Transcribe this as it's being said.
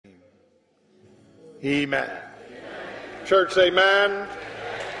Amen. Church, say amen.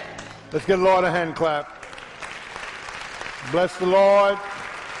 Let's give the Lord a hand clap. Bless the Lord.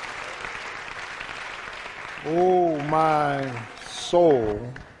 Oh, my soul,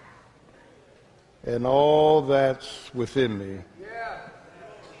 and all that's within me.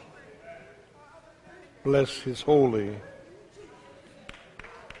 Bless his holy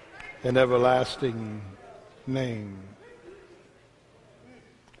and everlasting name.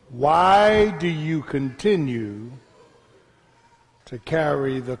 Why do you continue to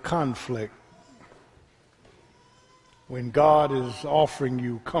carry the conflict when God is offering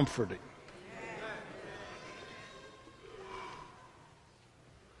you comforting?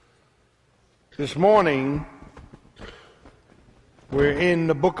 This morning, we're in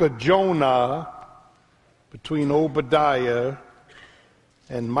the book of Jonah, between Obadiah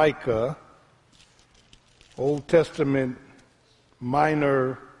and Micah, Old Testament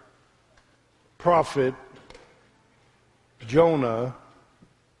minor prophet Jonah,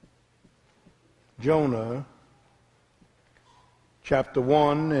 chapter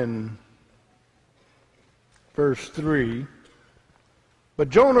 1 and verse 3. But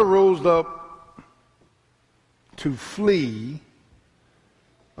Jonah rose up to flee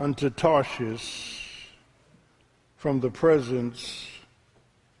unto Tarshish from the presence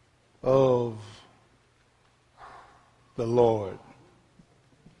of the Lord.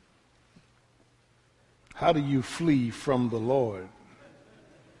 How do you flee from the Lord,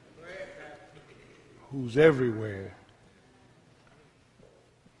 who's everywhere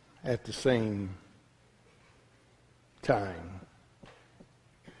at the same time?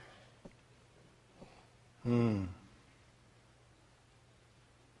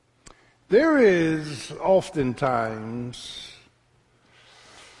 There is oftentimes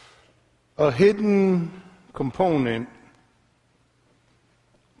a hidden component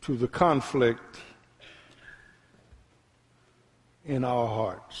to the conflict in our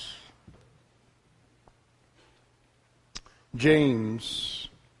hearts. James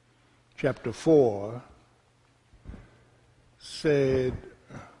chapter 4 said,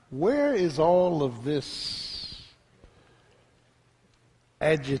 where is all of this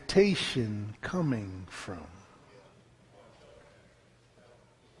agitation coming from?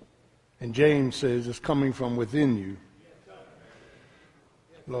 And James says it's coming from within you.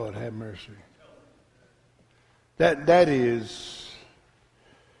 Lord have mercy. That is,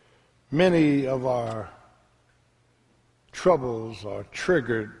 many of our troubles are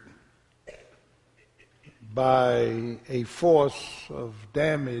triggered by a force of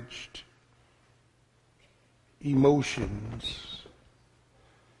damaged emotions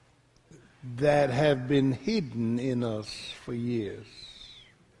that have been hidden in us for years.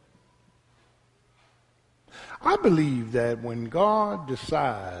 I believe that when God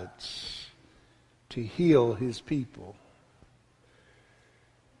decides to heal his people,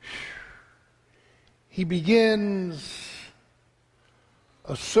 he begins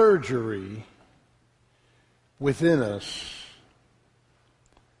a surgery within us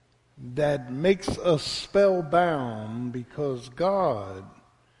that makes us spellbound, because God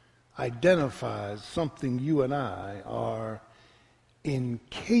identifies something you and I are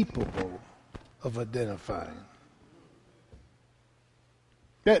incapable of identifying.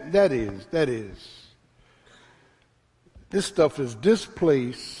 That is. This stuff is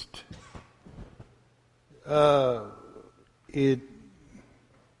displaced. It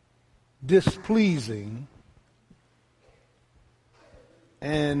displeasing,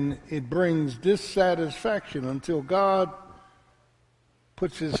 and it brings dissatisfaction until God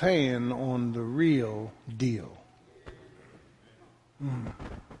puts his hand on the real deal.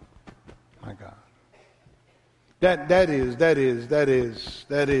 My God. That is.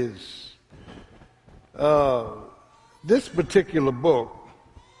 This particular book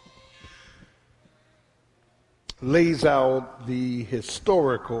lays out the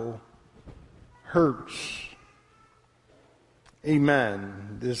historical hurts.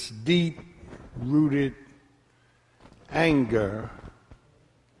 Amen. This deep-rooted anger,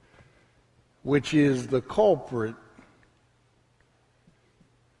 which is the culprit,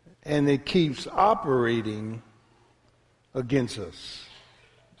 and it keeps operating against us.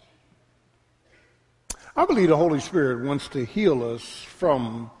 I believe the Holy Spirit wants to heal us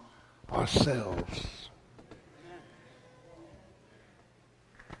from ourselves.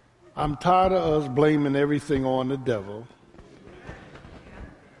 I'm tired of us blaming everything on the devil.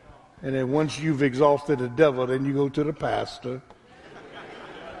 And then once you've exhausted the devil, then you go to the pastor.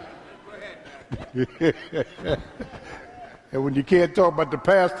 And when you can't talk about the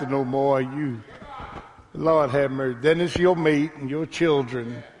pastor no more, Lord have mercy, then it's your mate and your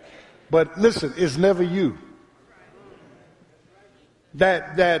children But listen, it's never you.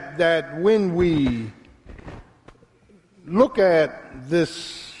 That when we look at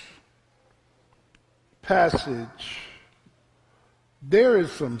this passage, there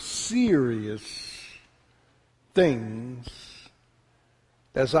is some serious things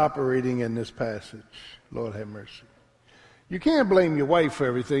that's operating in this passage. Lord have mercy. You can't blame your wife for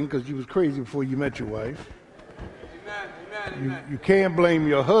everything because you was crazy before you met your wife. You can't blame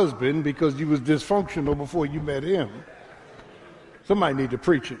your husband because you was dysfunctional before you met him. Somebody need to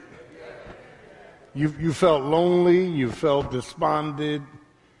preach it. You felt lonely, you felt despondent,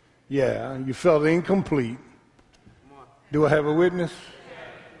 you felt incomplete. Do I have a witness?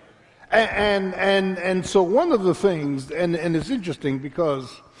 And so one of the things, and it's interesting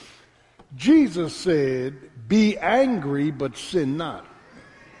because Jesus said, be angry but sin not.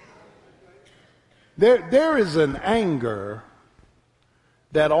 There is an anger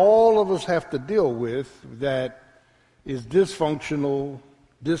that all of us have to deal with that is dysfunctional,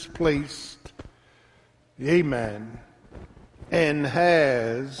 displaced, amen, and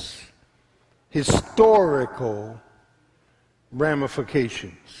has historical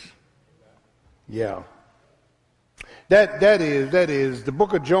ramifications. Yeah. That is the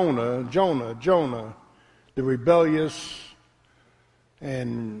book of Jonah, the rebellious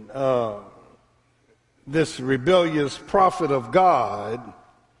and this rebellious prophet of God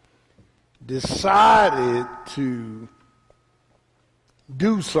decided to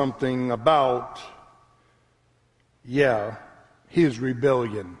do something about, his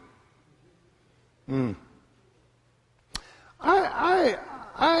rebellion. I'm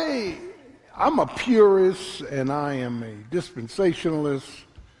a purist and I am a dispensationalist.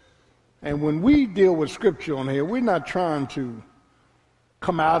 And when we deal with scripture on here, we're not trying to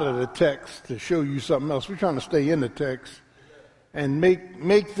come out of the text to show you something else. We're trying to stay in the text and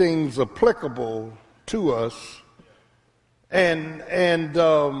make things applicable to us. And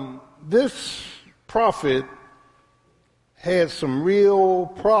this prophet had some real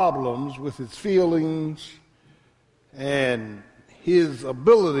problems with his feelings and his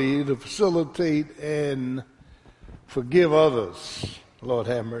ability to facilitate and forgive others. Lord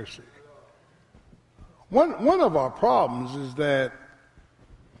have mercy. One of our problems is that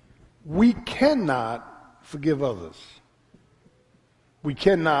we cannot forgive others. We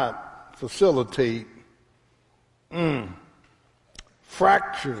cannot facilitate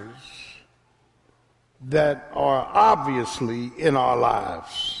fractures that are obviously in our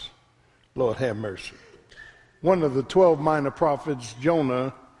lives. Lord have mercy. One of the 12 minor prophets,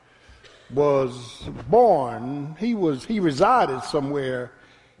 Jonah, was born. He resided somewhere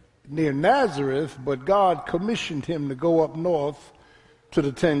near Nazareth, but God commissioned him to go up north to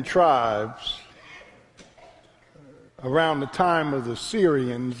the 10 tribes around the time of the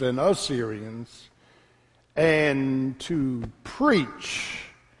Syrians and Assyrians and to preach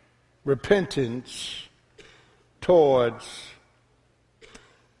repentance towards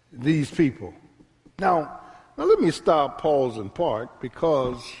these people. Now let me stop, pause, and park,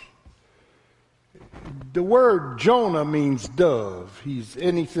 because the word Jonah means dove. He's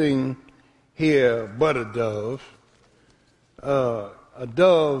anything here but a dove. A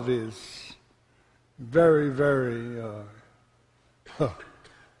dove is very, very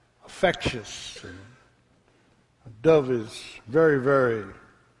affectious. And a dove is very, very,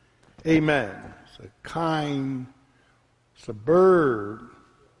 amen. It's a kind, it's a bird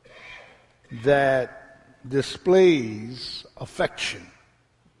that displays affection.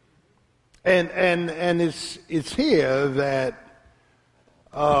 And it's here that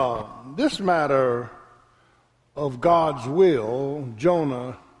this matter of God's will,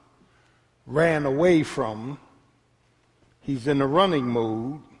 Jonah ran away from. He's in a running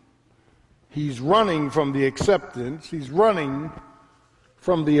mood. He's running from the acceptance. He's running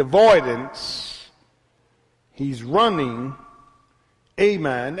from the avoidance. He's running.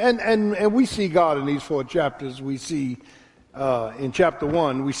 Amen. And we see God in these 4 chapters. We see in chapter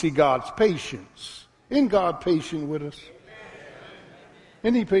 1, we see God's patience. Isn't God patient with us?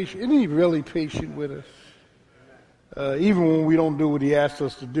 Isn't he patient? Isn't he really patient with us? Even when we don't do what he asks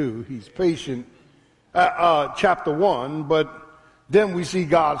us to do, he's patient. Chapter 1, but then we see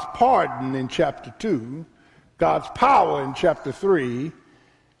God's pardon in chapter 2, God's power in chapter 3,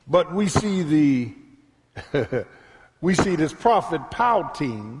 but we see we see this prophet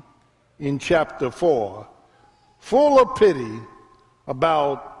pouting in chapter 4, full of pity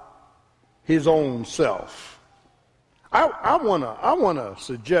about his own self. I wanna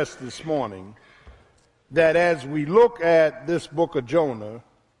suggest this morning that as we look at this book of Jonah,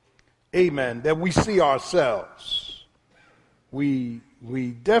 amen, that we see ourselves. We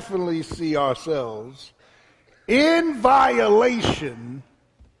we definitely see ourselves in violation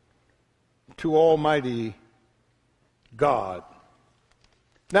to Almighty God.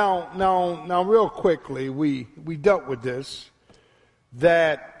 Now, real quickly, we dealt with this,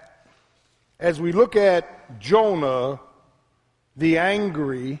 that as we look at Jonah, the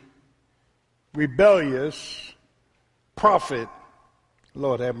angry, rebellious prophet,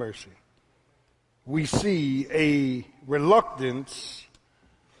 Lord have mercy, we see a reluctance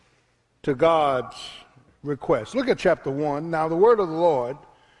to God's request. Look at chapter 1. Now the word of the Lord,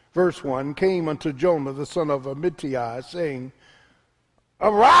 verse 1, came unto Jonah, the son of Amittai, saying,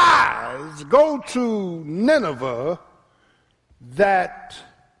 Arise, go to Nineveh, that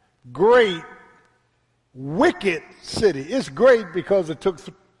great, wicked city. It's great because it took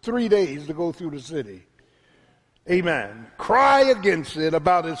 3 days to go through the city. Amen. Cry against it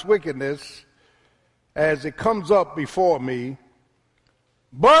about its wickedness as it comes up before me.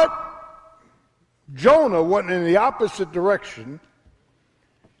 But Jonah went in the opposite direction,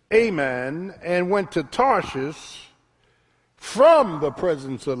 amen, and went to Tarshish from the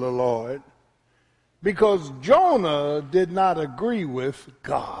presence of the Lord, because Jonah did not agree with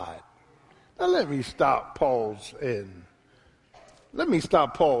God. Now let me stop, pause, and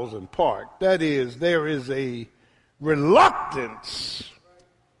park. That is, there is a reluctance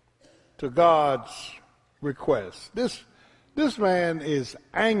to God's request. This man is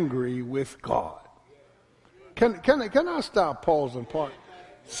angry with God. Can I stop, pause, and park?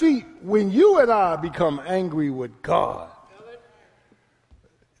 See, when you and I become angry with God,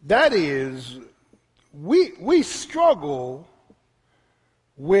 that is, we struggle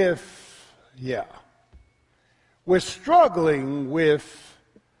with, we're struggling with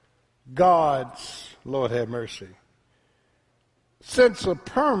God's, Lord have mercy, sense of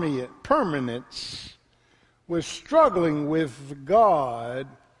permanence. We're struggling with God's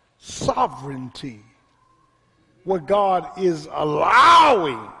sovereignty, what God is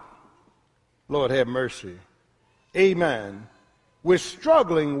allowing, Lord have mercy, amen. We're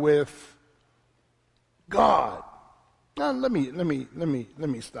struggling with God. Now let me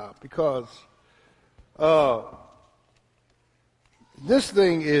stop, because this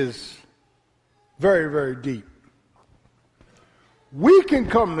thing is very, very deep. We can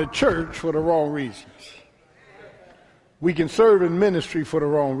come to church for the wrong reasons. We can serve in ministry for the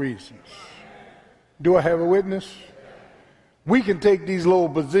wrong reasons. Do I have a witness? We can take these low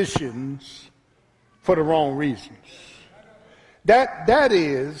positions for the wrong reasons. That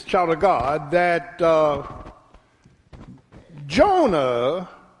is, child of God, that Jonah,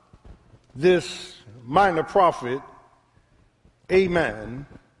 this minor prophet, amen,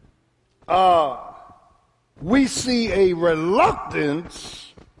 we see a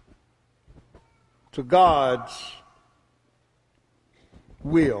reluctance to God's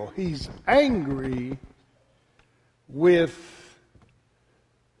will. He's angry with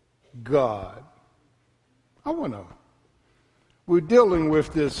God. We're dealing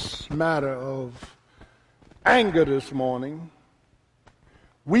with this matter of anger this morning.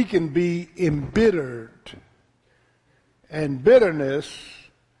 We can be embittered, and bitterness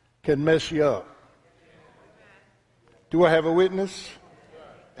can mess you up. Do I have a witness?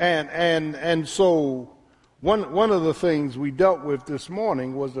 And so one of the things we dealt with this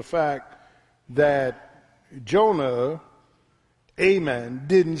morning was the fact that Jonah, amen,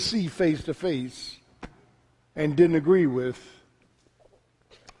 didn't see face to face and didn't agree with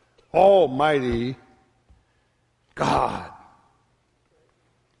Almighty God.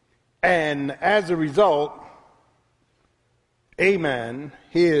 And as a result, amen,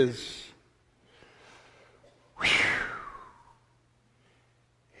 Jonah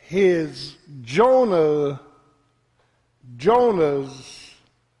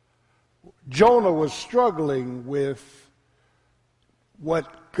was struggling with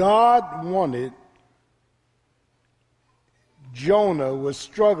what God wanted. Jonah was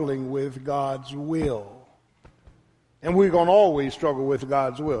struggling with God's will. And we're going to always struggle with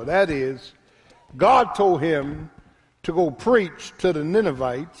God's will. That is, God told him to go preach to the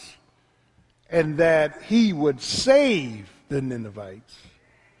Ninevites and that he would save the Ninevites.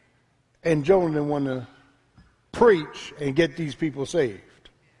 And Jonah didn't want to preach and get these people saved.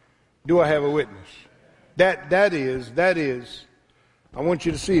 Do I have a witness? That is, I want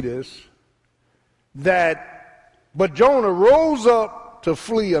you to see this, but Jonah rose up to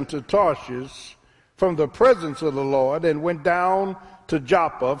flee unto Tarshish from the presence of the Lord, and went down to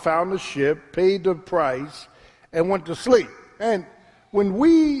Joppa, found a ship, paid the price, and went to sleep. And when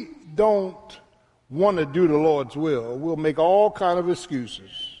we don't want to do the Lord's will, we'll make all kind of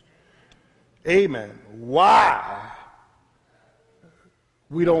excuses. Amen. Why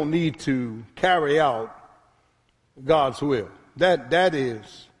we don't need to carry out God's will. That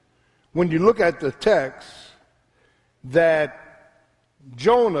is, when you look at the text, that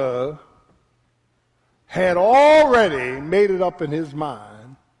Jonah had already made it up in his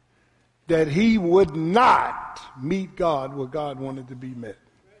mind that he would not meet God where God wanted to be met.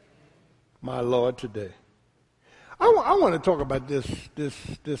 My Lord, today. I want to talk about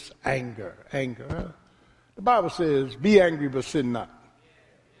this anger. Anger. The Bible says, be angry but sin not.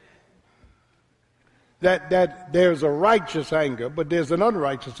 That there's a righteous anger, but there's an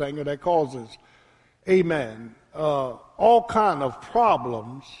unrighteous anger that causes, amen, all kind of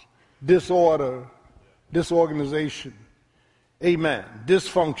problems, disorder, disorganization, amen,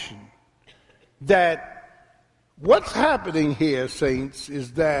 dysfunction. That what's happening here, saints,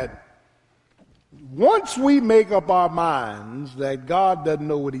 is that once we make up our minds that God doesn't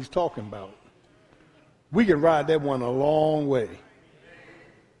know what he's talking about, we can ride that one a long way.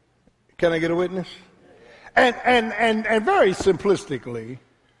 Can I get a witness? And very simplistically,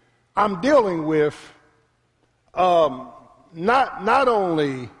 I'm dealing with not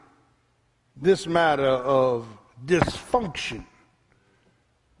only this matter of dysfunction,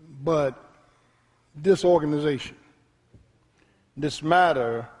 but disorganization. This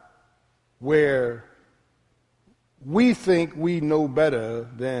matter where we think we know better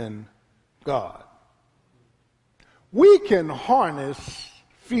than God. We can harness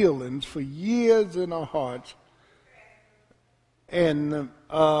feelings for years in our hearts and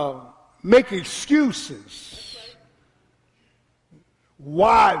make excuses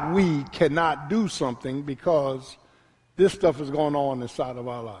why we cannot do something because this stuff is going on inside of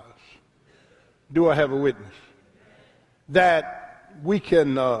our lives. Do I have a witness? That we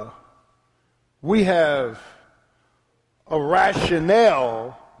have a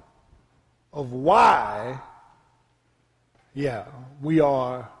rationale of why, we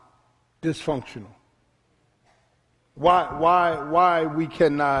are dysfunctional. Why we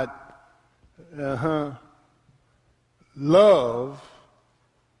cannot love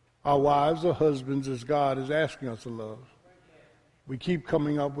our wives or husbands as God is asking us to love. We keep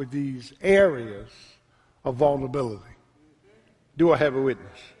coming up with these areas of vulnerability. Do I have a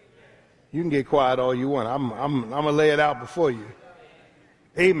witness? You can get quiet all you want. I'm going to lay it out before you.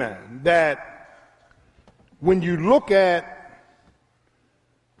 Amen. That when you look at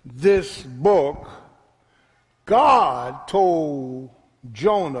this book, God told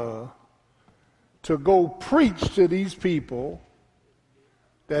Jonah to go preach to these people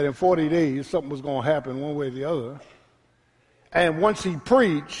that in 40 days something was going to happen one way or the other. And once he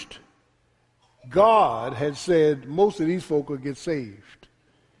preached, God had said most of these folk would get saved.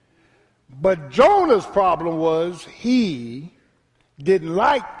 But Jonah's problem was he didn't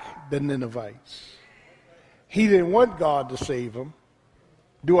like the Ninevites. He didn't want God to save them.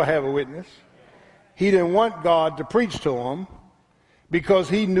 Do I have a witness? He didn't want God to preach to them because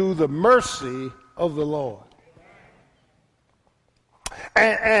he knew the mercy of the Lord.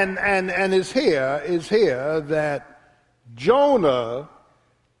 And it's here that Jonah,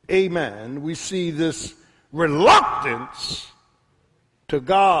 amen, we see this reluctance to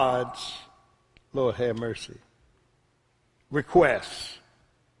God's, Lord have mercy, requests.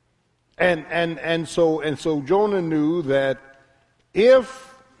 And so Jonah knew that if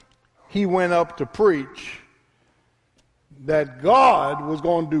he went up to preach, that God was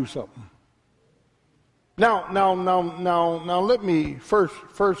going to do something. Now let me, first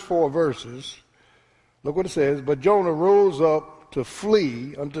 4 verses, look what it says. But Jonah rose up to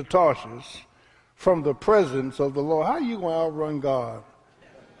flee unto Tarshish from the presence of the Lord. How are you going to outrun God?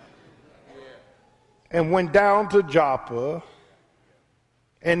 And went down to Joppa,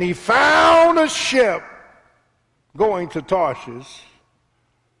 and he found a ship going to Tarshish.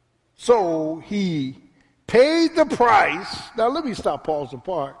 So he paid the price. Now let me stop, pause, and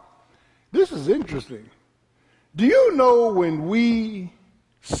park. This is interesting. Do you know when we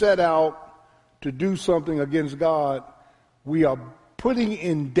set out to do something against God, we are putting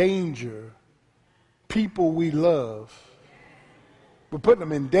in danger people we love? We're putting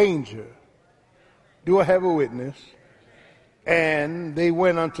them in danger. Do I have a witness? And they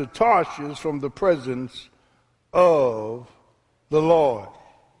went unto Tarshish from the presence of the Lord.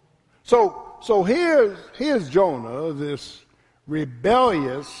 So here's Jonah, this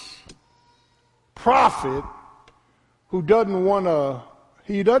rebellious prophet who doesn't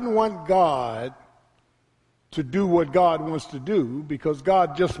want God to do what God wants to do because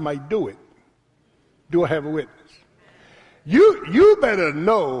God just might do it. Do I have a witness? You better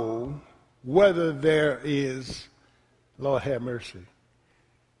know whether there is, Lord have mercy,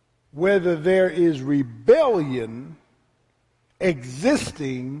 whether there is rebellion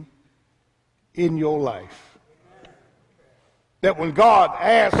existing in your life. That when God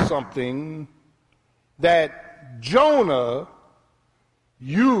asked something, that Jonah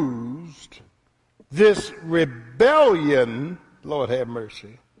used this rebellion, Lord have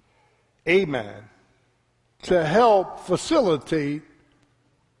mercy, amen, to help facilitate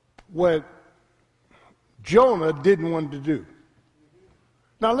what Jonah didn't want to do.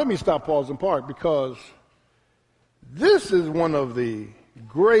 Now let me stop, pause, and park, because this is one of the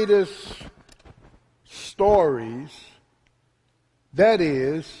greatest stories. That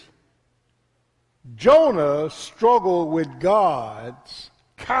is, Jonah struggled with God's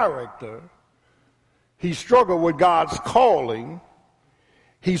character. He struggled with God's calling.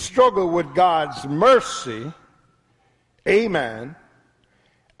 He struggled with God's mercy. Amen.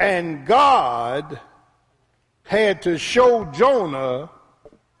 And God had to show Jonah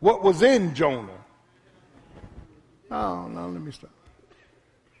what was in Jonah. No, let me stop.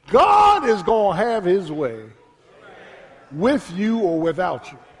 God is going to have his way with you or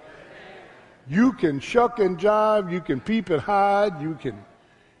without you. You can shuck and jive, you can peep and hide, you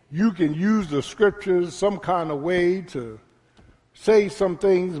can use the scriptures some kind of way to say some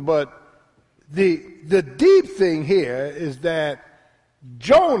things, but the deep thing here is that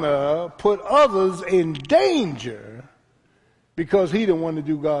Jonah put others in danger because he didn't want to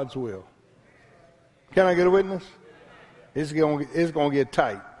do God's will. Can I get a witness? It's going to get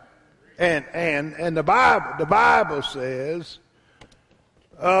tight. And the Bible says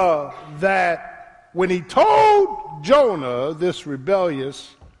that when he told Jonah, this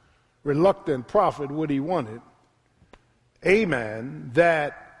rebellious, reluctant prophet, what he wanted, amen,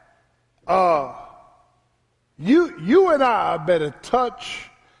 that you and I better touch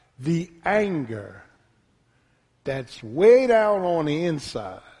the anger that's way down on the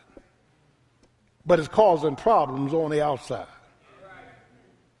inside, but it's causing problems on the outside.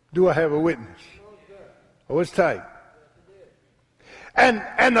 Do I have a witness? Oh, it's tight.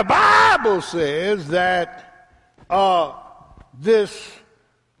 And the Bible says that this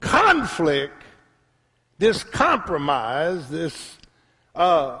conflict, this compromise, this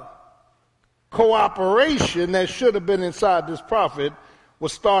cooperation that should have been inside this prophet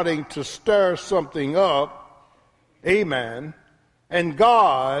was starting to stir something up. Amen. And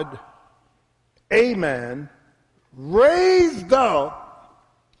God, amen, raised up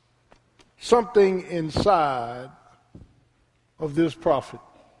something inside of this prophet.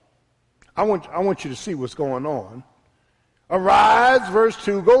 I want you to see what's going on. Arise, verse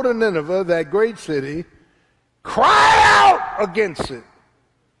 2, go to Nineveh, that great city, cry out against it,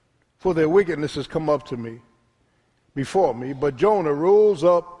 for their wickedness has come up to me, before me. But Jonah rose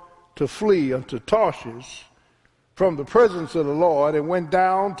up to flee unto Tarshish from the presence of the Lord, and went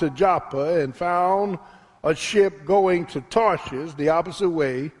down to Joppa and found a ship going to Tarshish the opposite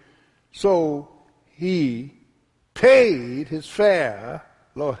way. So he paid his fare,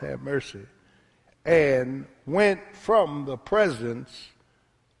 Lord have mercy, and went from the presence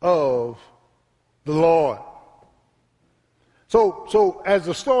of the Lord. So as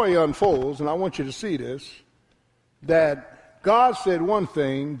the story unfolds, and I want you to see this, that God said one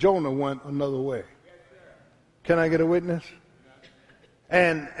thing, Jonah went another way. Can I get a witness?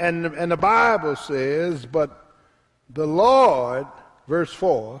 And the Bible says, but the Lord, verse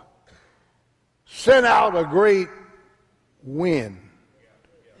 4, sent out a great wind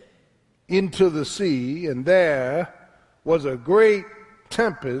into the sea, and there was a great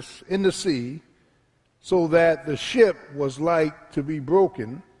tempest in the sea, so that the ship was like to be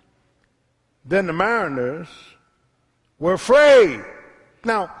broken. Then the mariners were afraid.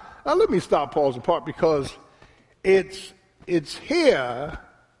 Now let me stop, pause, and part, because it's here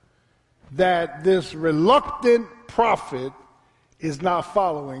that this reluctant prophet is not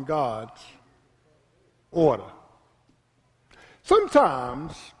following God's order.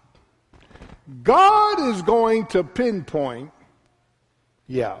 Sometimes God is going to pinpoint,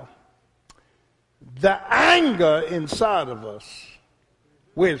 the anger inside of us,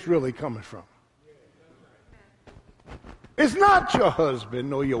 where it's really coming from. It's not your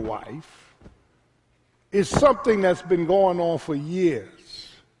husband or your wife. It's something that's been going on for years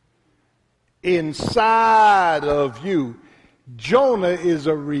inside of you. Jonah is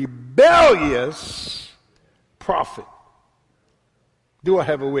a rebellious prophet. Do I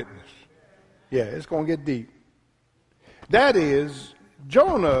have a witness? Yeah, it's going to get deep. That is,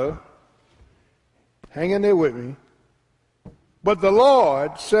 Jonah, hang in there with me, but the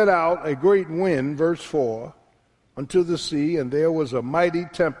Lord sent out a great wind, verse 4, unto the sea, and there was a mighty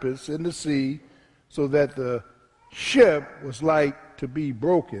tempest in the sea, so that the ship was like to be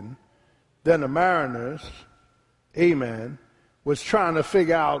broken. Then the mariners, amen, was trying to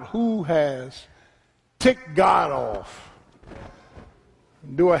figure out who has ticked God off.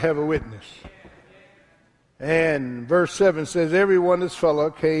 Do I have a witness? And verse 7 says, everyone this fellow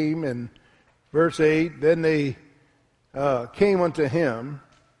came, and verse 8, then they came unto him.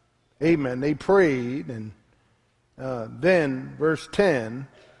 Amen. They prayed, and then verse 10,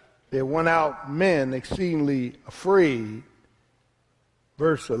 there went out men exceedingly afraid.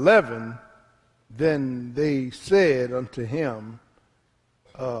 Verse 11, then they said unto him,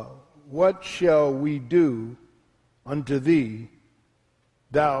 what shall we do unto thee,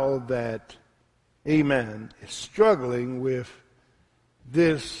 thou that, amen, is struggling with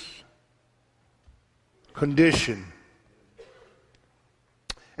this condition?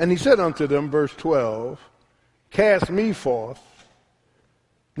 And he said unto them, verse 12, cast me forth.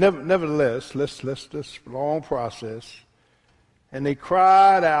 Nevertheless, let's this long process. And they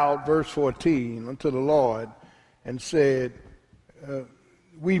cried out, verse 14, unto the Lord, and said,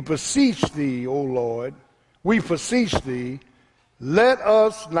 we beseech thee, O Lord, we beseech thee, let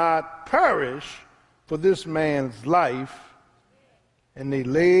us not perish for this man's life. And they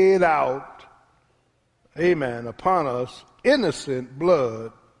laid out, amen, upon us innocent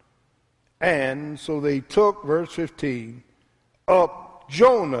blood. And so they took, verse 15, up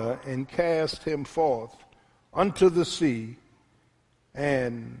Jonah and cast him forth unto the sea.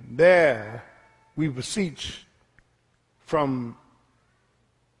 And there we beseech from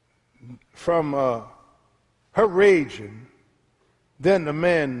her raging. Then the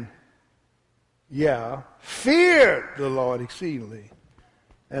men, feared the Lord exceedingly,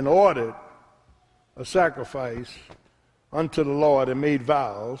 and ordered a sacrifice unto the Lord, and made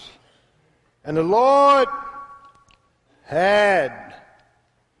vows. And the Lord had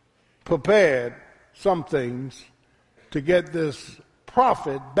prepared some things to get this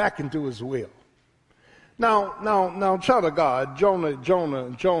prophet back into his will. Now, child of God, Jonah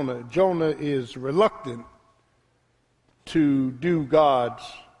is reluctant to do God's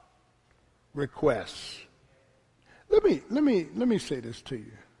requests. Let me say this to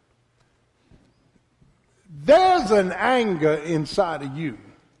you. There's an anger inside of you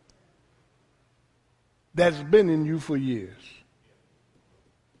that's been in you for years.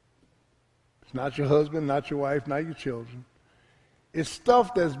 It's not your husband, not your wife, not your children. It's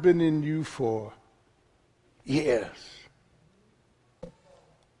stuff that's been in you for years.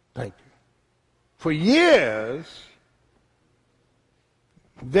 Thank you. For years,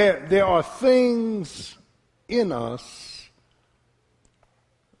 there are things in us,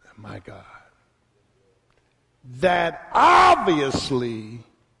 my God, that obviously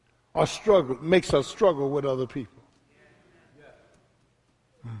makes us struggle with other people.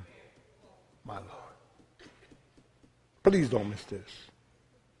 My Lord. Please don't miss this.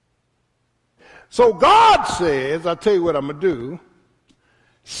 So God says, I'll tell you what I'm going to do.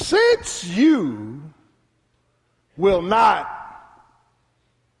 Since you will not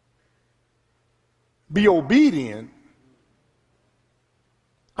be obedient,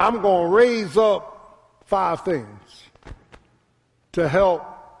 I'm going to raise up 5 things to help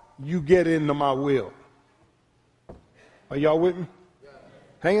you get into my will. Are y'all with me?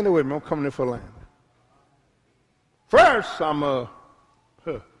 Hang in there with me. I'm coming in for land. First, I'm going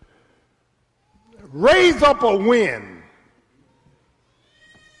to raise up a wind,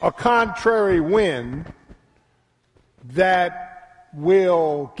 a contrary wind that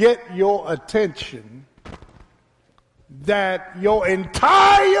will get your attention, that your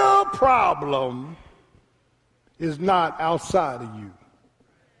entire problem is not outside of you.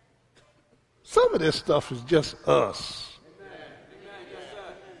 Some of this stuff is just us.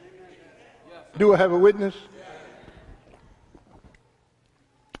 Do I have a witness?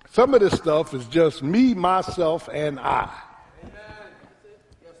 Some of this stuff is just me, myself, and I.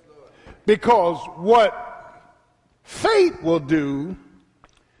 Because what fate will do,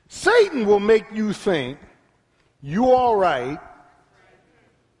 Satan will make you think you're all right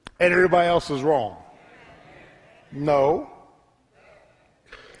and everybody else is wrong. No.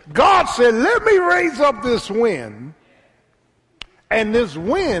 God said, let me raise up this wind, and this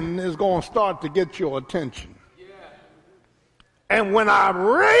wind is going to start to get your attention. And when I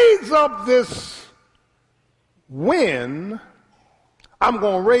raise up this wind, I'm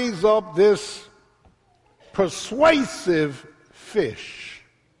going to raise up this persuasive fish.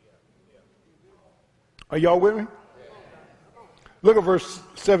 Are y'all with me? Look at verse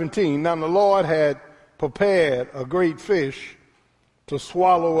 17. Now the Lord had prepared a great fish to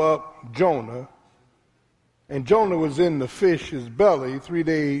swallow up Jonah. And Jonah was in the fish's belly 3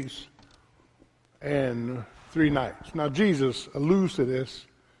 days and 3 nights. Now Jesus alludes to this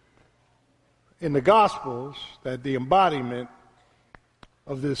in the Gospels, that the embodiment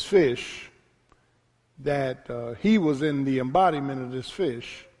of this fish, that he was in the embodiment of this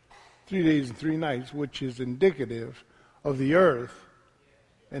fish 3 days and 3 nights, which is indicative of the earth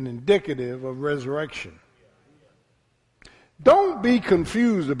and indicative of resurrection. Don't be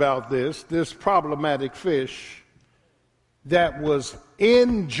confused about this problematic fish that was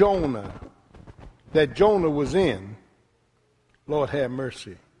in Jonah, that Jonah was in, Lord have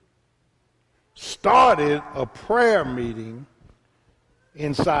mercy, started a prayer meeting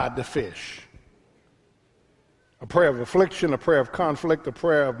inside the fish. A prayer of affliction, a prayer of conflict, a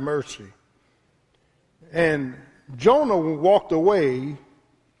prayer of mercy. And Jonah walked away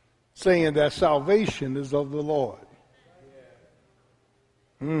saying that salvation is of the Lord.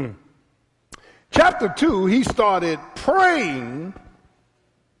 Chapter 2, he started praying,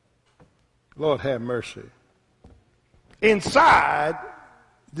 Lord have mercy, inside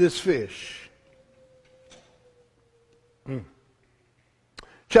this fish.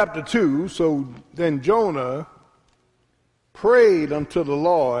 Chapter 2, so then Jonah prayed unto the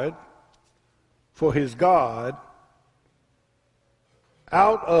Lord for his God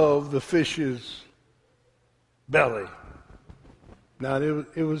out of the fish's belly. Now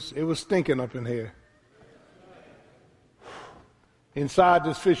it was stinking up in here. Inside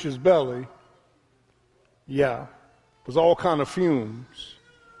this fish's belly, was all kind of fumes.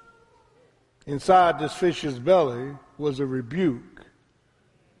 Inside this fish's belly was a rebuke.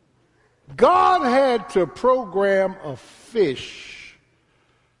 God had to program a fish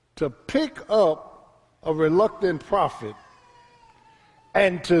to pick up a reluctant prophet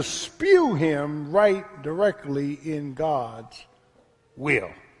and to spew him right directly in God's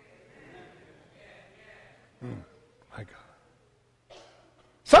will. My God.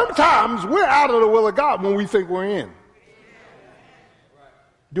 Sometimes we're out of the will of God when we think we're in.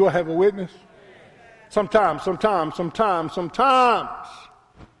 Do I have a witness? Sometimes.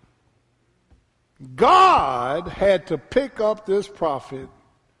 God had to pick up this prophet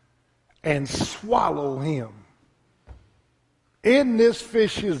and swallow him in this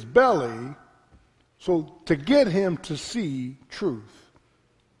fish's belly, so to get him to see truth.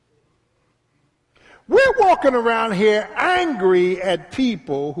 We're walking around here angry at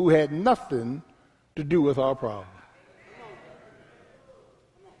people who had nothing to do with our problem.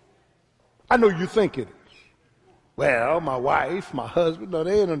 I know you think it is. Well, my wife, my husband, no,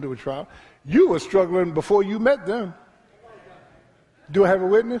 they ain't nothing to do with trial. You were struggling before you met them. Do I have a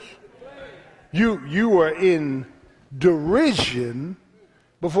witness? You were in derision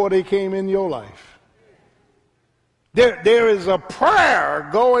before they came in your life. There is a prayer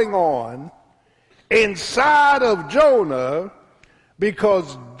going on inside of Jonah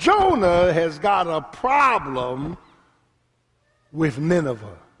because Jonah has got a problem with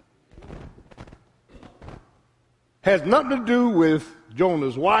Nineveh. Has nothing to do with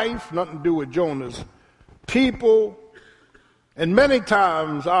Jonah's wife, nothing to do with Jonah's people. And many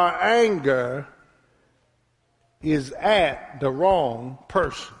times our anger is at the wrong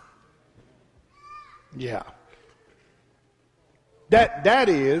person. Yeah. That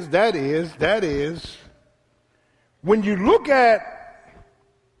is, when you look at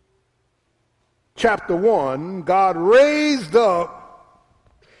chapter 1, God raised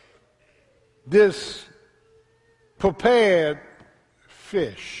up this prepared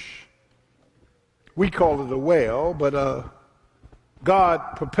fish. We call it a whale, but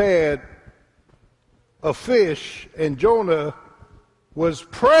God prepared a fish, and Jonah was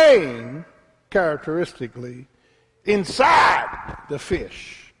praying characteristically inside the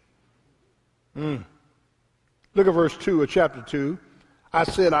fish. Look at verse 2 of chapter 2. I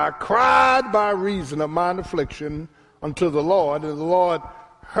said, I cried by reason of mine affliction unto the Lord, and the Lord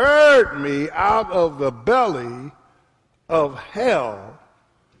heard me out of the belly of hell,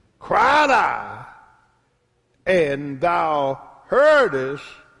 cried I, and thou heardest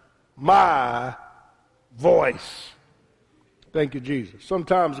my voice. Thank you, Jesus.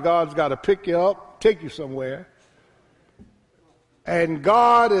 Sometimes God's got to pick you up, take you somewhere, and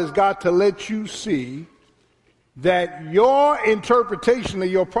God has got to let you see that your interpretation of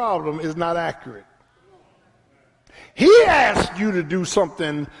your problem is not accurate. He asked you to do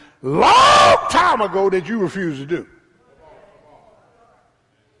something long time ago that you refused to do.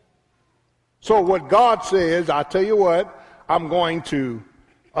 So what God says, I tell you what, I'm going to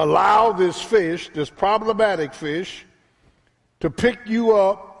allow this fish, this problematic fish, to pick you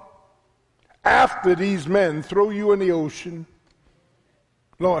up after these men throw you in the ocean.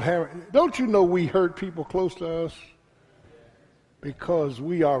 Lord, don't you know we hurt people close to us because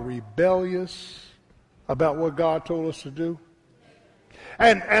we are rebellious about what God told us to do?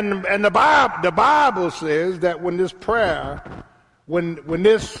 And the Bible says that when this prayer when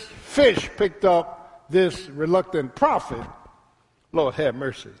this fish picked up this reluctant prophet, Lord have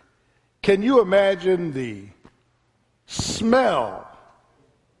mercy. Can you imagine the smell,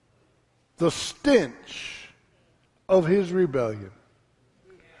 the stench of his rebellion?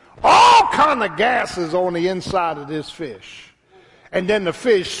 All kind of gases on the inside of this fish. And then the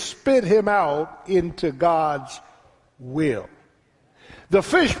fish spit him out into God's will. The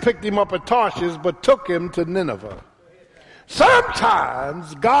fish picked him up at Tarshish, but took him to Nineveh.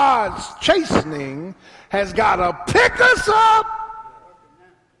 Sometimes God's chastening has got to pick us up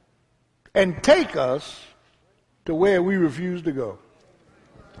and take us to where we refuse to go.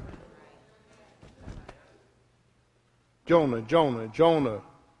 Jonah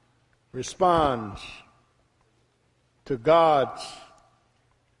responds to God's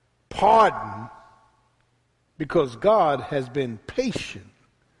pardon because God has been patient.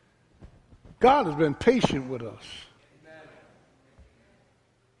 God has been patient with us.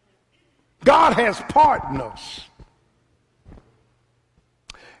 God has pardoned us.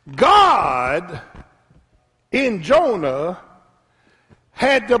 God in Jonah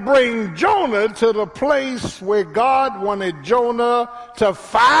had to bring Jonah to the place where God wanted Jonah to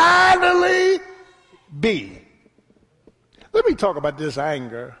finally be. Let me talk about this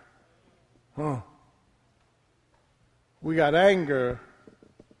anger. We got anger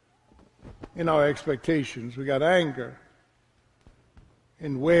in our expectations. We got anger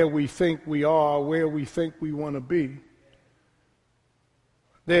in where we think we are, where we think we want to be.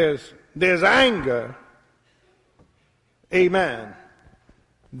 There's anger, amen,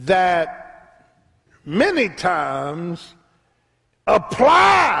 that many times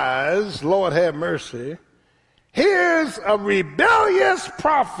applies, Lord have mercy. Here's a rebellious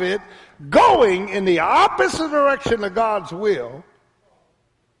prophet going in the opposite direction of God's will.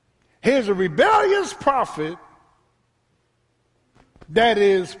 Here's a rebellious prophet that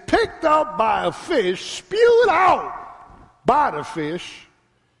is picked up by a fish, spewed out by the fish,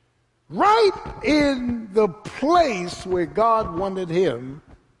 right in the place where God wanted him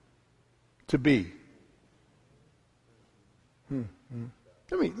to be.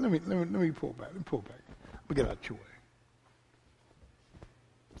 Let me pull back. Let me get out your way.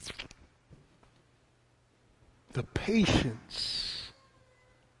 The patience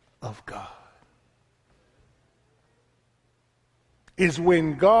of God is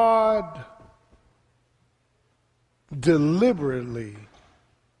when God deliberately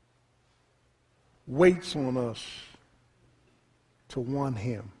waits on us to want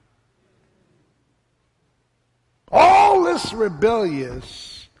him. All this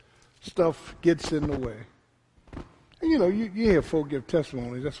rebellious stuff gets in the way. And you hear folk give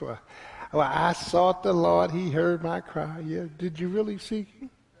testimonies. That's why. Well, I sought the Lord, he heard my cry. Yeah, did you really seek him?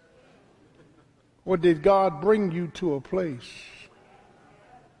 Or did God bring you to a place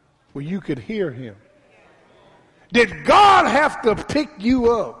where you could hear him? Did God have to pick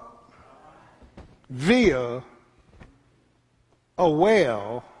you up via a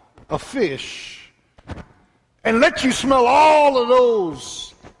whale, a fish, and let you smell all of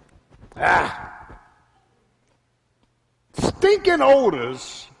those stinking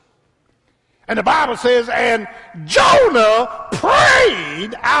odors? And the Bible says, and Jonah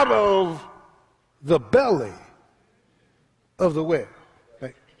prayed out of the belly of the whale.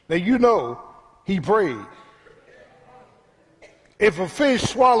 Now he prayed. If a fish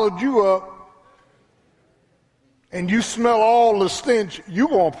swallowed you up and you smell all the stench, you're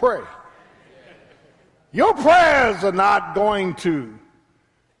going to pray. Your prayers are not going to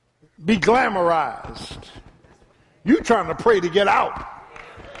be glamorized. You're trying to pray to get out.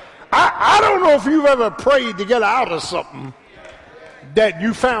 I don't know if you've ever prayed to get out of something that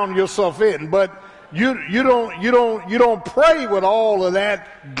you found yourself in, but you don't pray with all of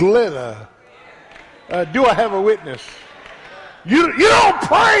that glitter. Do I have a witness? You don't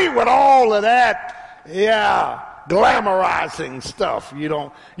pray with all of that, glamorizing stuff. You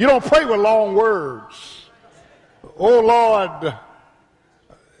don't pray with long words. Oh Lord,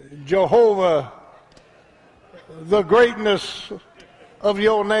 Jehovah, the greatness of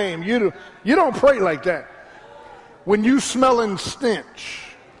your name. You don't pray like that. When you smelling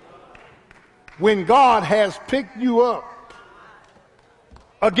stench, when God has picked you up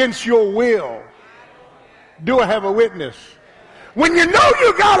against your will, do I have a witness? When you know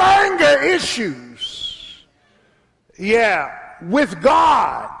you got anger issues, with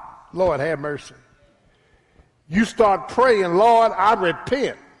God, Lord have mercy, you start praying, Lord, I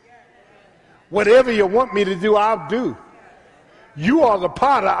repent. Whatever you want me to do, I'll do. You are the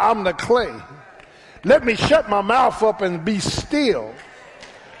potter, I'm the clay. Let me shut my mouth up and be still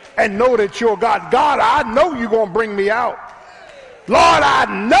and know that you're God. God, I know you're going to bring me out. Lord, I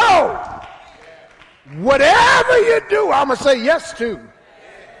know whatever you do, I'm going to say yes to.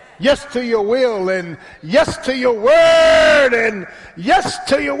 Yes to your will, and yes to your word, and yes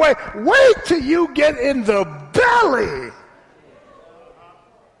to your way. Wait till you get in the belly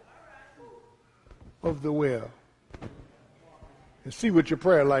of the well and see what your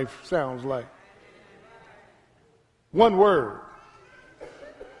prayer life sounds like. One word.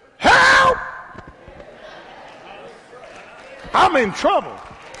 Help! I'm in trouble.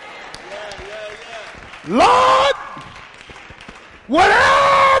 Lord,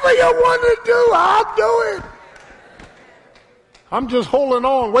 whatever you want to do, I'll do it. I'm just holding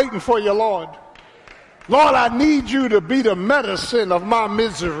on, waiting for you, Lord. Lord, I need you to be the medicine of my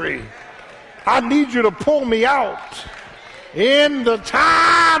misery. I need you to pull me out in the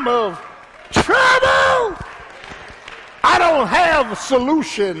time of trouble. I don't have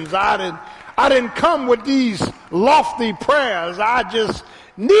solutions. I didn't come with these lofty prayers. I just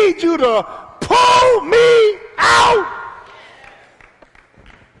need you to pull me out.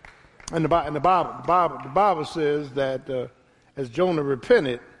 And the Bible says that as Jonah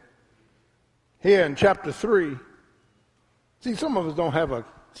repented, here in chapter 3, see, some of us don't have a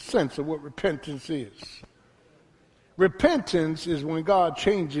sense of what repentance is. Repentance is when God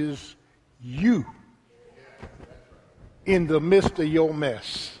changes you in the midst of your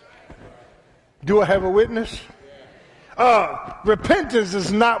mess. Do I have a witness? Repentance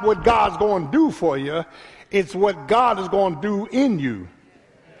is not what God's going to do for you. It's what God is going to do in you.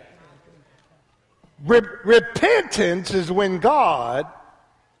 Repentance is when God,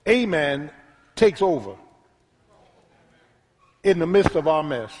 amen, takes over in the midst of our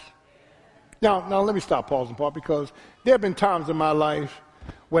mess. Now let me stop pausing part, because there have been times in my life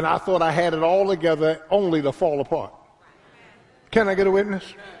when I thought I had it all together only to fall apart. Can I get a witness?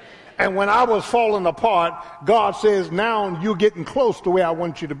 And when I was falling apart, God says, now you're getting close to where I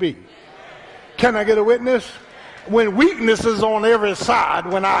want you to be. Can I get a witness? When weakness is on every side,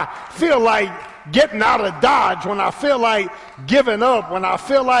 when I feel like getting out of Dodge, when I feel like giving up, when I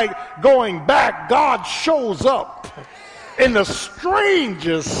feel like going back, God shows up in the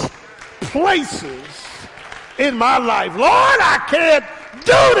strangest places in my life. Lord, I can't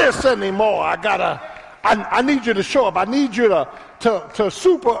do this anymore. I need you to show up. I need you to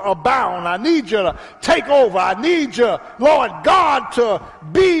superabound. I need you to take over. I need you, Lord God, to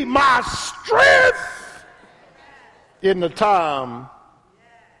be my strength in the time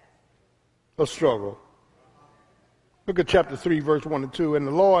of struggle. Look at chapter 3, verse 1 and 2. And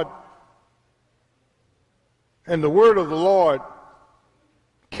the word of the Lord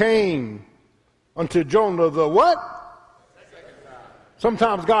came unto Jonah the what?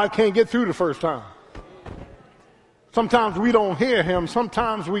 Sometimes God can't get through the first time. Sometimes we don't hear him.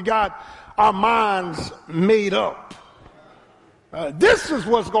 Sometimes we got our minds made up. This is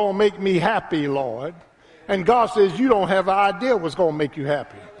what's going to make me happy, Lord. And God says, you don't have an idea what's going to make you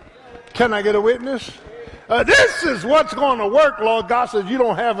happy. Can I get a witness? This is what's going to work, Lord. God says, you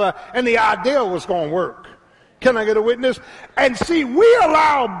don't have any idea what's going to work. Can I get a witness? And see, we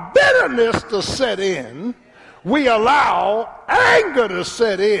allow bitterness to set in. We allow anger to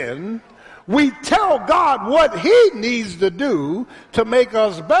set in. We tell God what he needs to do to make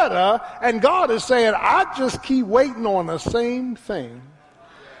us better, and God is saying, I just keep waiting on the same thing.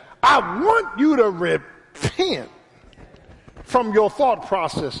 I want you to repent from your thought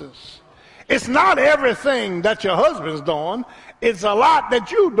processes. It's not everything that your husband's doing. It's a lot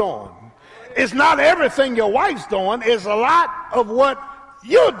that you're doing. It's not everything your wife's doing. It's a lot of what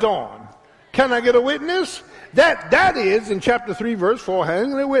you're doing. Can I get a witness? That is, in chapter 3, verse 4,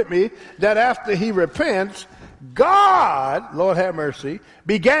 hang it with me, that after he repents, God, Lord have mercy,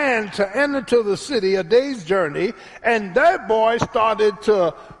 began to enter to the city a day's journey, and that boy started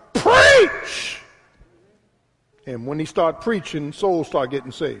to preach. And when he started preaching, souls start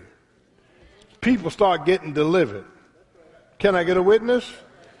getting saved. People start getting delivered. Can I get a witness?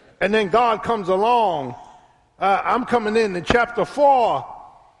 And then God comes along. I'm coming in chapter 4.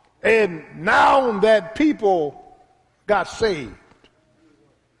 And now that people got saved,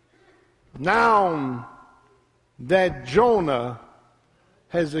 now that Jonah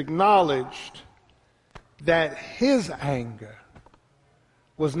has acknowledged that his anger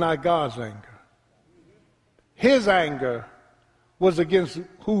was not God's anger. His anger was against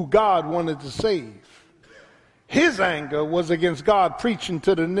who God wanted to save. His anger was against God preaching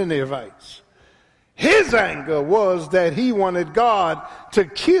to the Ninevites. His anger was that he wanted God to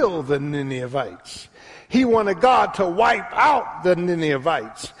kill the Ninevites. He wanted God to wipe out the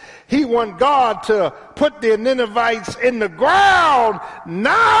Ninevites. He wanted God to put the Ninevites in the ground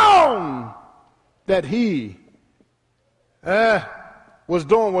now that he was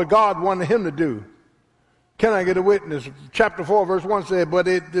doing what God wanted him to do. Can I get a witness? Chapter 4, verse 1 said, but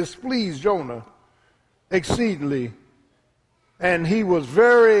it displeased Jonah exceedingly, and he was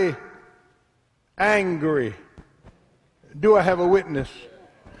very angry. Do I have a witness?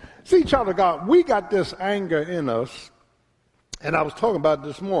 See, child of God, we got this anger in us, and I was talking about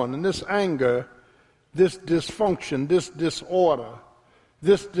this morning, this anger, this dysfunction, this disorder,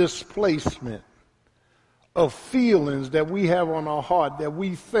 this displacement of feelings that we have on our heart that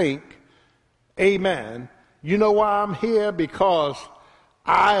we think, amen, you know why I'm here? Because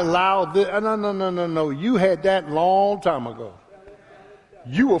I allowed this. No. You had that long time ago.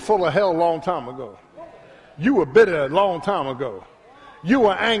 You were full of hell long time ago. You were bitter a long time ago. You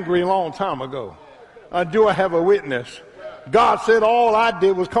were angry a long time ago. Do I have a witness? God said all I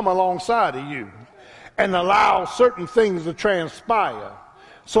did was come alongside of you and allow certain things to transpire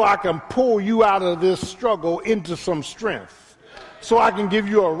so I can pull you out of this struggle into some strength, so I can give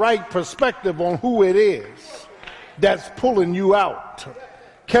you a right perspective on who it is that's pulling you out.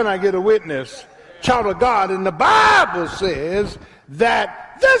 Can I get a witness? Child of God, and the Bible says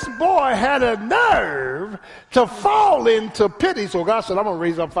that this boy had a nerve to fall into pity. So God said, I'm going to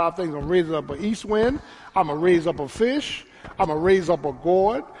raise up 5 things. I'm going to raise up an east wind. I'm going to raise up a fish. I'm going to raise up a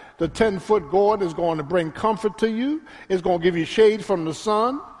gourd. The 10-foot gourd is going to bring comfort to you. It's going to give you shade from the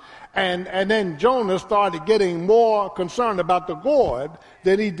sun. And then Jonah started getting more concerned about the gourd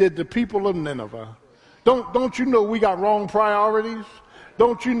than he did the people of Nineveh. Don't you know we got wrong priorities?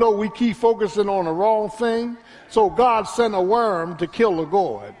 Don't you know we keep focusing on the wrong thing? So God sent a worm to kill the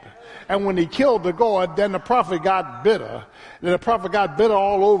gourd. And when he killed the gourd, then the prophet got bitter. Then the prophet got bitter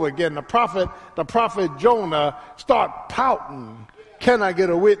all over again. The prophet Jonah started pouting. Can I get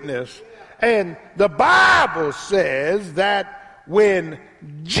a witness? And the Bible says that when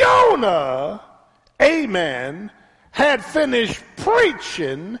Jonah, amen, had finished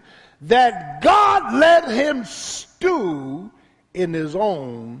preaching, that God let him stew in his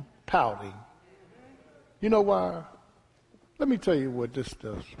own pouting. You know why? Let me tell you what this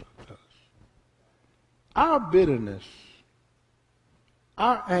does. Our bitterness,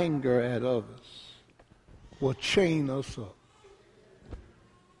 our anger at others will chain us up.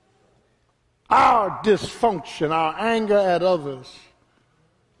 Our dysfunction, our anger at others,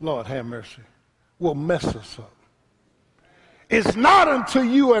 Lord have mercy, will mess us up. It's not until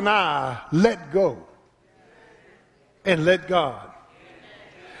you and I let go and let God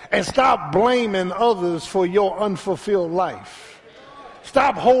and stop blaming others for your unfulfilled life.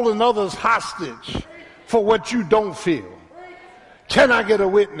 Stop holding others hostage for what you don't feel. Can I get a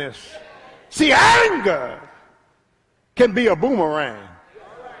witness? See, anger can be a boomerang.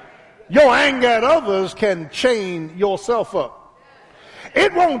 Your anger at others can chain yourself up.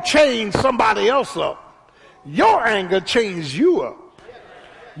 It won't chain somebody else up. Your anger chains you up.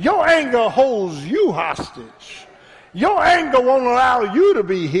 Your anger holds you hostage. Your anger won't allow you to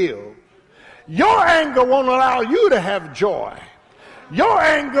be healed. Your anger won't allow you to have joy. Your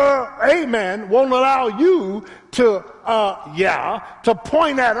anger, amen, won't allow you to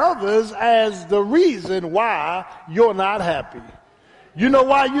point at others as the reason why you're not happy. You know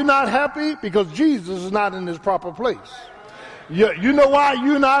why you're not happy? Because Jesus is not in his proper place. You know why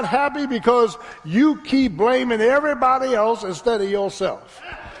you're not happy? Because you keep blaming everybody else instead of yourself.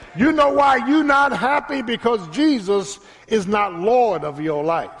 You know why you're not happy? Because Jesus is not Lord of your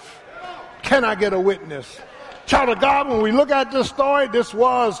life. Can I get a witness? Child of God, when we look at this story, this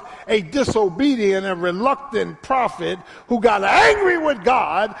was a disobedient and reluctant prophet who got angry with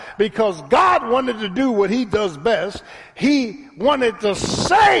God because God wanted to do what he does best. He wanted to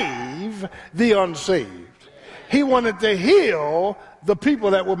save the unsaved. He wanted to heal the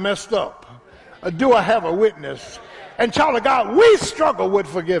people that were messed up. Do I have a witness? And child of God, we struggle with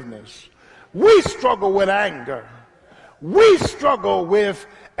forgiveness. We struggle with anger. We struggle with,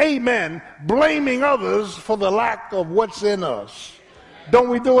 amen, blaming others for the lack of what's in us. Don't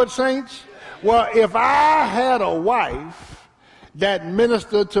we do it, saints? Well, if I had a wife that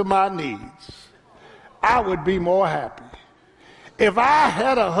ministered to my needs, I would be more happy. If I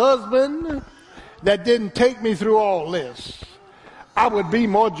had a husband that didn't take me through all this, I would be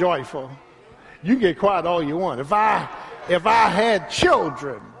more joyful. You get quiet all you want. If I had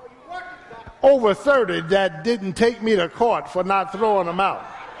children over 30 that didn't take me to court for not throwing them out,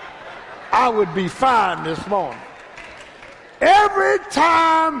 I would be fine this morning. Every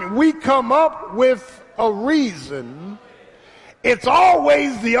time we come up with a reason, it's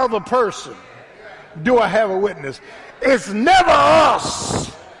always the other person. Do I have a witness? It's never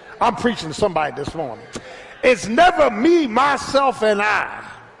us. I'm preaching to somebody this morning. It's never me, myself, and I.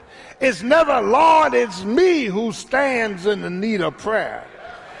 It's never, Lord, it's me who stands in the need of prayer.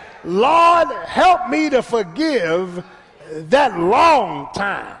 Lord, help me to forgive that long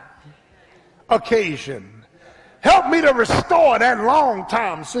time occasion. Help me to restore that long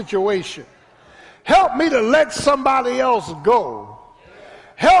time situation. Help me to let somebody else go.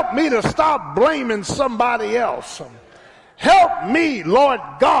 Help me to stop blaming somebody else. Help me, Lord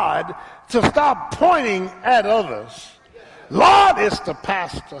God, to stop pointing at others. Lord, it's the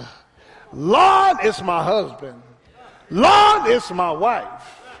pastor. Lord, it's my husband. Lord, it's my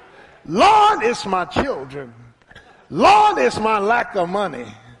wife. Lord, it's my children. Lord, it's my lack of money.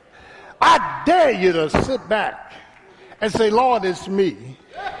 I dare you to sit back and say, Lord, it's me.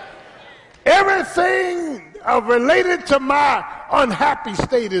 Everything related to my unhappy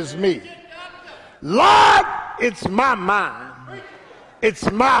state is me. Lord, it's my mind.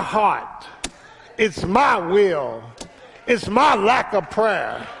 It's my heart. It's my will. It's my lack of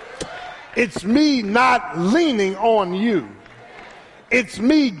prayer. It's me not leaning on you. It's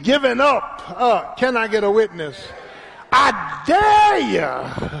me giving up. Can I get a witness? I dare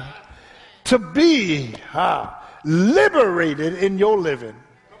you to be liberated in your living.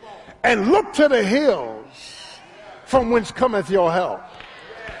 And look to the hills from whence cometh your help.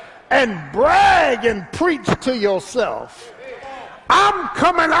 And brag and preach to yourself. I'm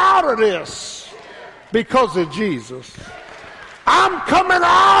coming out of this because of Jesus. I'm coming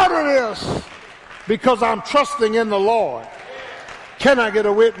out of this because I'm trusting in the Lord. Can I get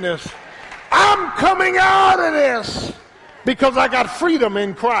a witness? I'm coming out of this because I got freedom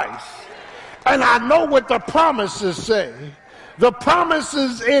in Christ. And I know what the promises say. The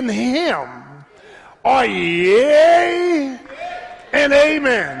promises in him are yea and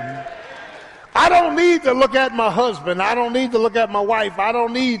amen. I don't need to look at my husband. I don't need to look at my wife. I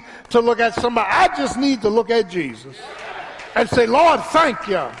don't need to look at somebody. I just need to look at Jesus and say, Lord, thank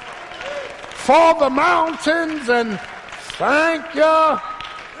you for the mountains, and thank you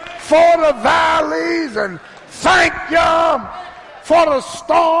for the valleys, and thank you for the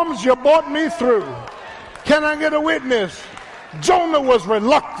storms you brought me through. Can I get a witness? Jonah was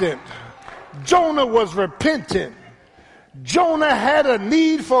reluctant. Jonah was repentant. Jonah had a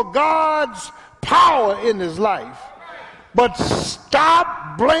need for God's power in his life. But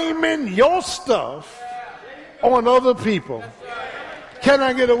stop blaming your stuff on other people. Can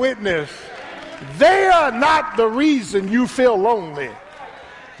I get a witness? They are not the reason you feel lonely.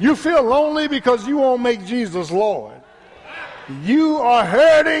 You feel lonely because you won't make Jesus Lord. You are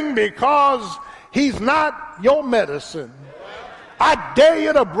hurting because he's not your medicine. I dare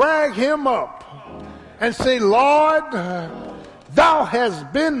you to brag him up and say, Lord, thou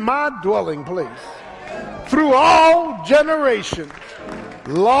hast been my dwelling place through all generations.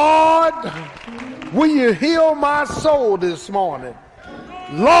 Lord, will you heal my soul this morning?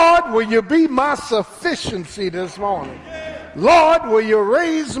 Lord, will you be my sufficiency this morning? Lord, will you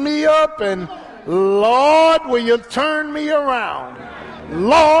raise me up? And Lord, will you turn me around?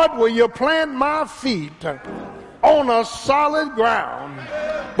 Lord, will you plant my feet on a solid ground?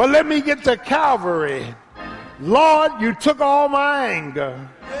 But let me get to Calvary. Lord, you took all my anger.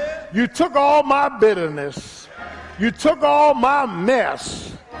 You took all my bitterness. You took all my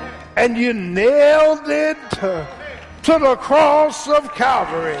mess. And you nailed it to the cross of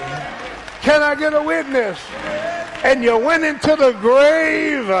Calvary. Can I get a witness? And you went into the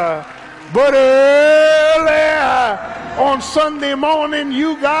grave, but early on Sunday morning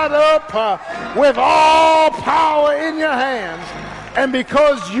you got up with all power in your hands. And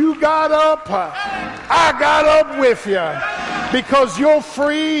because you got up, I got up with you. Because you're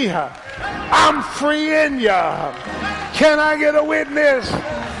free, I'm free in you. Can I get a witness?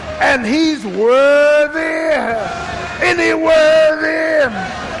 And he's worthy. Isn't he worthy?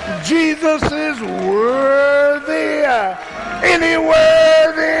 Jesus is worthy. Isn't he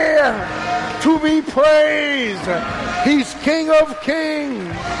worthy to be praised? He's King of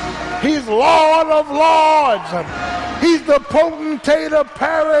kings. He's Lord of lords. He's the potentate of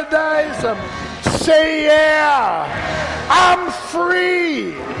paradise. Say yeah. I'm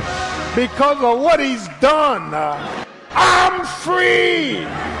free because of what he's done. I'm free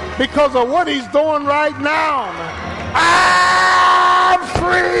because of what he's doing right now. I'm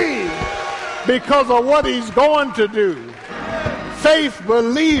free because of what he's going to do. Faith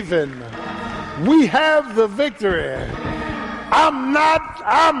believing, we have the victory. I'm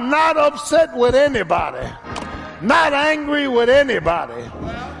not upset with anybody, not angry with anybody,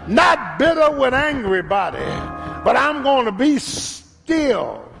 not bitter with anybody, but I'm going to be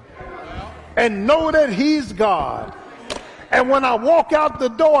still and know that he's God. And when I walk out the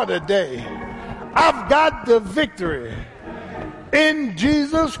door today, I've got the victory. in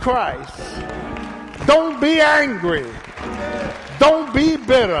Jesus Christ. Don't be angry. Don't be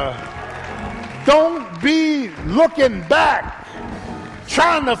bitter. Don't be looking back,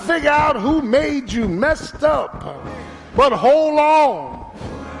 trying to figure out who made you messed up. But hold on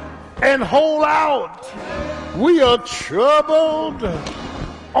and hold out. We are troubled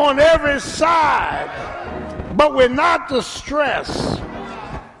on every side, but we're not distressed.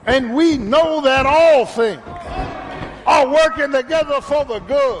 And we know that all things are working together for the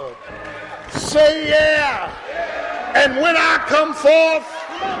good. Say yeah. And when I come forth,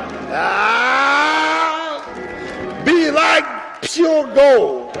 be like pure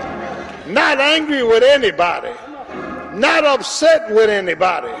gold, not angry with anybody, not upset with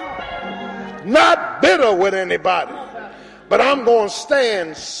anybody, not bitter with anybody, but I'm going to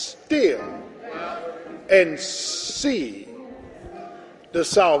stand still and see the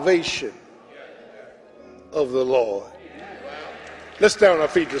salvation of the Lord. Let's stand on our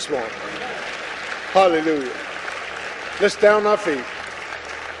feet this morning. Hallelujah. Let's stand on our feet.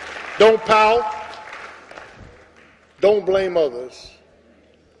 Don't pout. Don't blame others.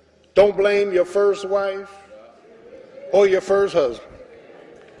 Don't blame your first wife or your first husband.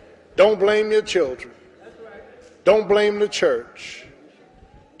 Don't blame your children. Don't blame the church.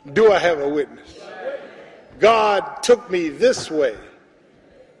 Do I have a witness? God took me this way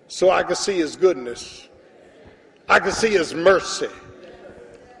so I could see his goodness. I could see his mercy.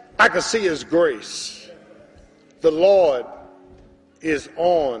 I could see his grace. The Lord is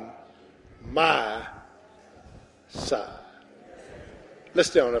on my side. Let's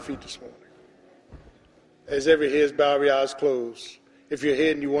stay on our feet this morning. As every head is bowed, every eye is closed. If you're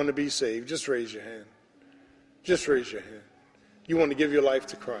here and you want to be saved, just raise your hand. Just raise your hand. You want to give your life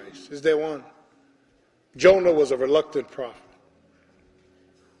to Christ. Is there one? Jonah was a reluctant prophet.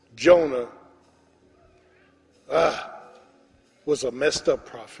 Jonah was a messed up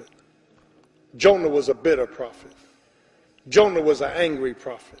prophet. Jonah was a bitter prophet. Jonah was an angry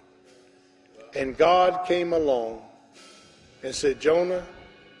prophet. And God came along and said, Jonah,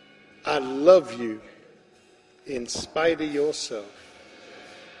 I love you in spite of yourself.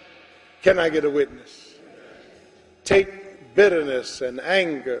 Can I get a witness? Take bitterness and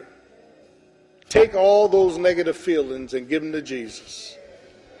anger. Take all those negative feelings and give them to Jesus.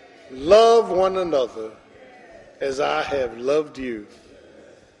 Love one another as I have loved you.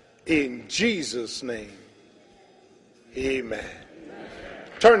 In Jesus' name, amen.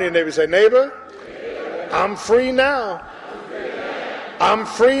 Turn to your neighbor and say, neighbor, I'm free now. I'm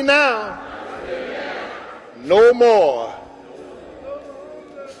free now. No more.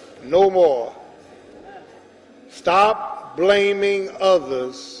 No more. Stop blaming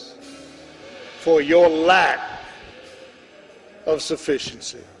others for your lack of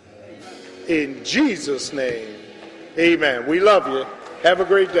sufficiency. In Jesus' name, amen. We love you. Have a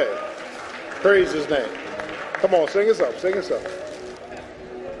great day. Praise his name. Come on, sing us up. Sing us up.